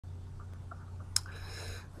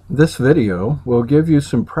This video will give you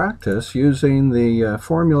some practice using the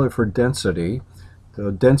formula for density.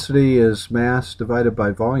 So density is mass divided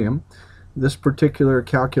by volume. This particular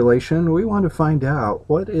calculation, we want to find out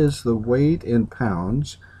what is the weight in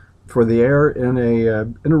pounds for the air in a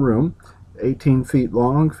room, 18 feet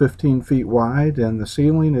long, 15 feet wide, and the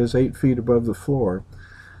ceiling is 8 feet above the floor.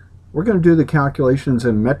 We're going to do the calculations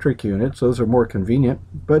in metric units. Those are more convenient,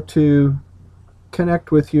 but to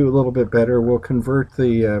connect with you a little bit better, we'll convert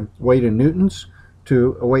the weight in newtons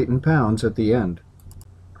to a weight in pounds at the end.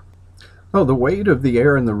 Oh, the weight of the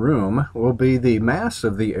air in the room will be the mass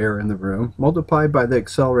of the air in the room multiplied by the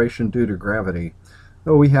acceleration due to gravity.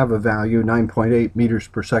 Oh, we have a value 9.8 meters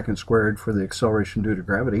per second squared for the acceleration due to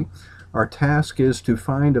gravity. Our task is to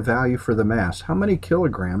find a value for the mass. How many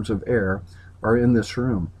kilograms of air are in this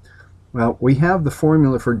room? Well, we have the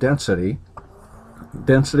formula for density.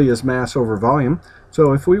 Density is mass over volume.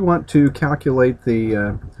 So if we want to calculate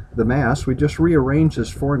the mass, we just rearrange this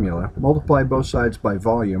formula, multiply both sides by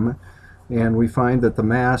volume, and we find that the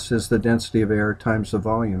mass is the density of air times the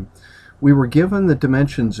volume. We were given the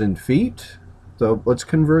dimensions in feet, so let's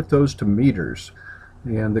convert those to meters.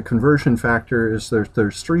 And the conversion factor is there's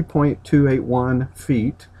 3.281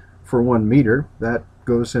 feet for 1 meter. That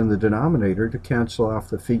goes in the denominator to cancel off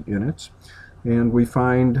the feet units. And we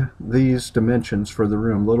find these dimensions for the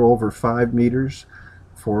room, a little over 5 meters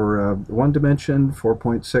for one dimension,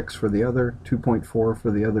 4.6 for the other, 2.4 for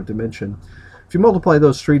the other dimension. If you multiply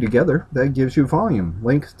those three together, that gives you volume.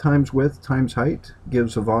 Length times width times height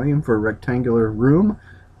gives a volume for a rectangular room,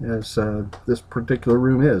 as this particular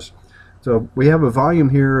room is. So we have a volume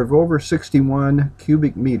here of over 61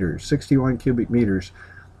 cubic meters, 61 cubic meters.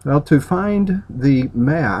 Well, to find the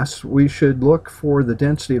mass, we should look for the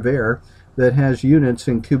density of air that has units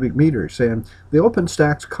in cubic meters, and the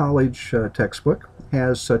OpenStax College textbook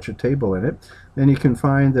has such a table in it, and you can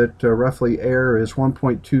find that roughly air is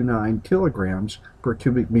 1.29 kilograms per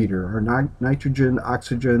cubic meter, or nitrogen,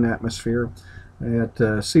 oxygen, atmosphere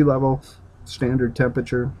at sea level, standard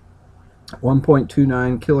temperature,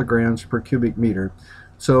 1.29 kilograms per cubic meter.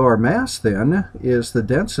 So our mass then is the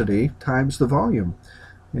density times the volume,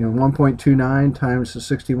 and 1.29 times the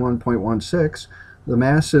 61.16. The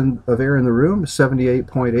mass of air in the room is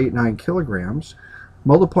 78.89 kilograms.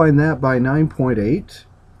 Multiplying that by 9.8,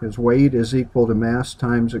 because weight is equal to mass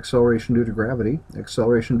times acceleration due to gravity.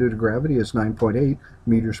 Acceleration due to gravity is 9.8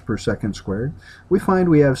 meters per second squared. We find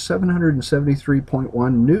we have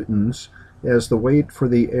 773.1 newtons as the weight for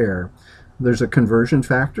the air. There's a conversion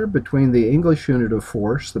factor between the English unit of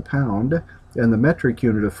force, the pound, and the metric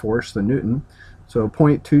unit of force, the newton. So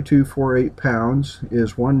 0.2248 pounds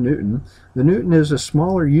is 1 newton. The newton is a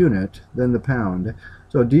smaller unit than the pound.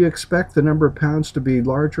 So do you expect the number of pounds to be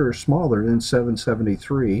larger or smaller than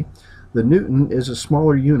 773? The newton is a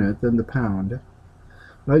smaller unit than the pound.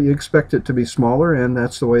 Well, you expect it to be smaller, and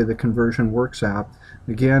that's the way the conversion works out.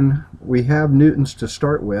 Again, we have newtons to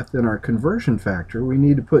start with. In our conversion factor, we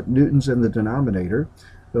need to put newtons in the denominator.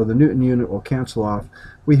 So the Newton unit will cancel off.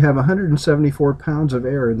 We have 174 pounds of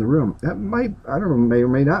air in the room. That might, I don't know, may or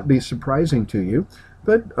may not be surprising to you,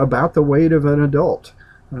 but about the weight of an adult.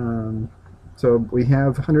 So we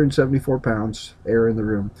have 174 pounds air in the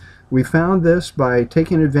room. We found this by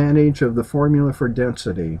taking advantage of the formula for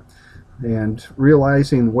density and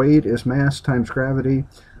realizing weight is mass times gravity.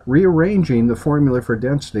 Rearranging the formula for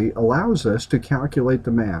density allows us to calculate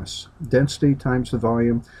the mass. Density times the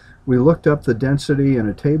volume. We looked up the density in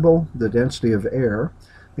a table, the density of air,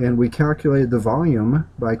 and we calculated the volume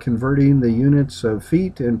by converting the units of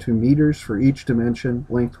feet into meters for each dimension,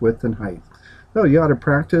 length, width, and height. So you ought to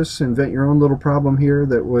practice, invent your own little problem here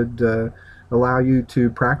that would allow you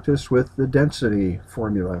to practice with the density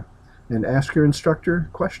formula, and ask your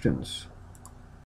instructor questions.